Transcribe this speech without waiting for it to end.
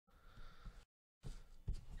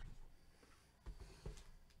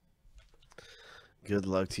Good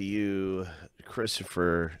luck to you,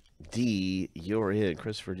 Christopher D. You're in.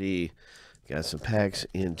 Christopher D. Got some packs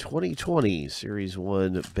in 2020 Series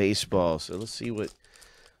 1 baseball. So let's see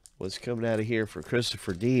what's coming out of here for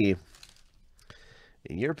Christopher D.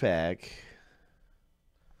 In your pack.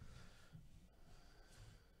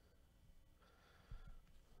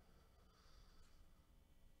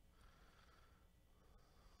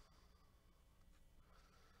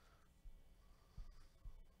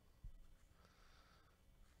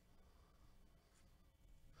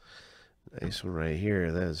 Nice one right here.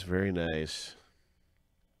 That is very nice.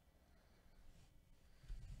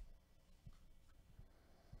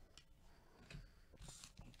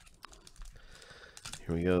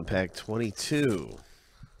 Here we go, pack 22.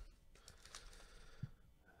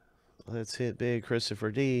 Let's hit big,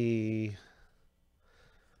 Christopher D.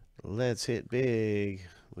 Let's hit big.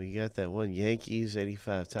 We got that one Yankees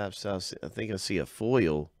 85 top style. I think I see a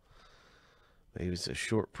foil. Maybe it's a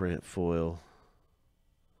short print foil.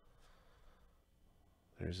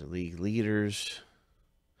 There's the league leaders.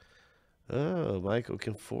 Oh, Michael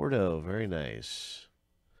Conforto. Very nice.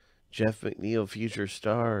 Jeff McNeil, Future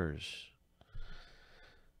Stars.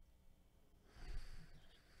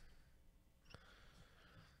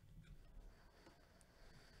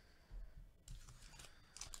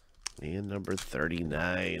 And number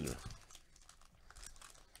 39.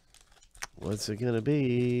 What's it going to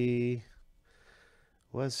be?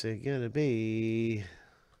 What's it going to be?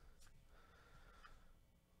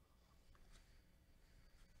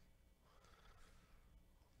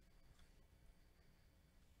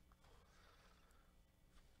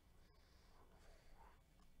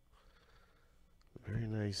 Very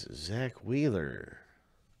nice. Zach Wheeler.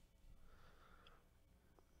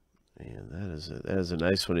 And that is a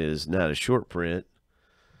nice one. It is not a short print,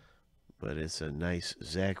 but it's a nice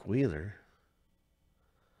Zach Wheeler.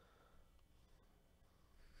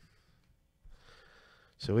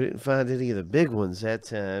 So we didn't find any of the big ones that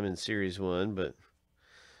time in Series 1, but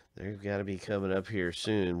they've got to be coming up here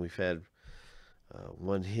soon. We've had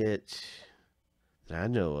one hit that I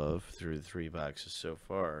know of through the 3 boxes so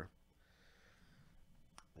far.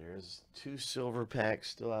 There's 2 silver packs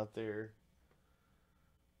still out there.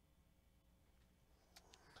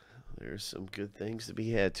 There's some good things to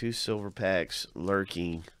be had. 2 silver packs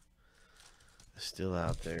lurking still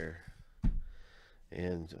out there.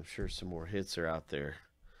 And I'm sure some more hits are out there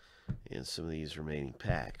in some of these remaining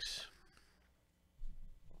packs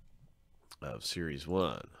of Series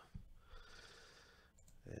 1.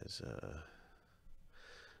 As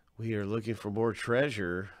we are looking for more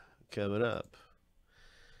treasure coming up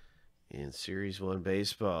in Series 1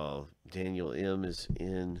 baseball. Daniel M. is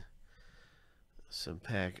in a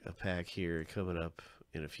pack here coming up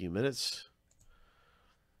in a few minutes.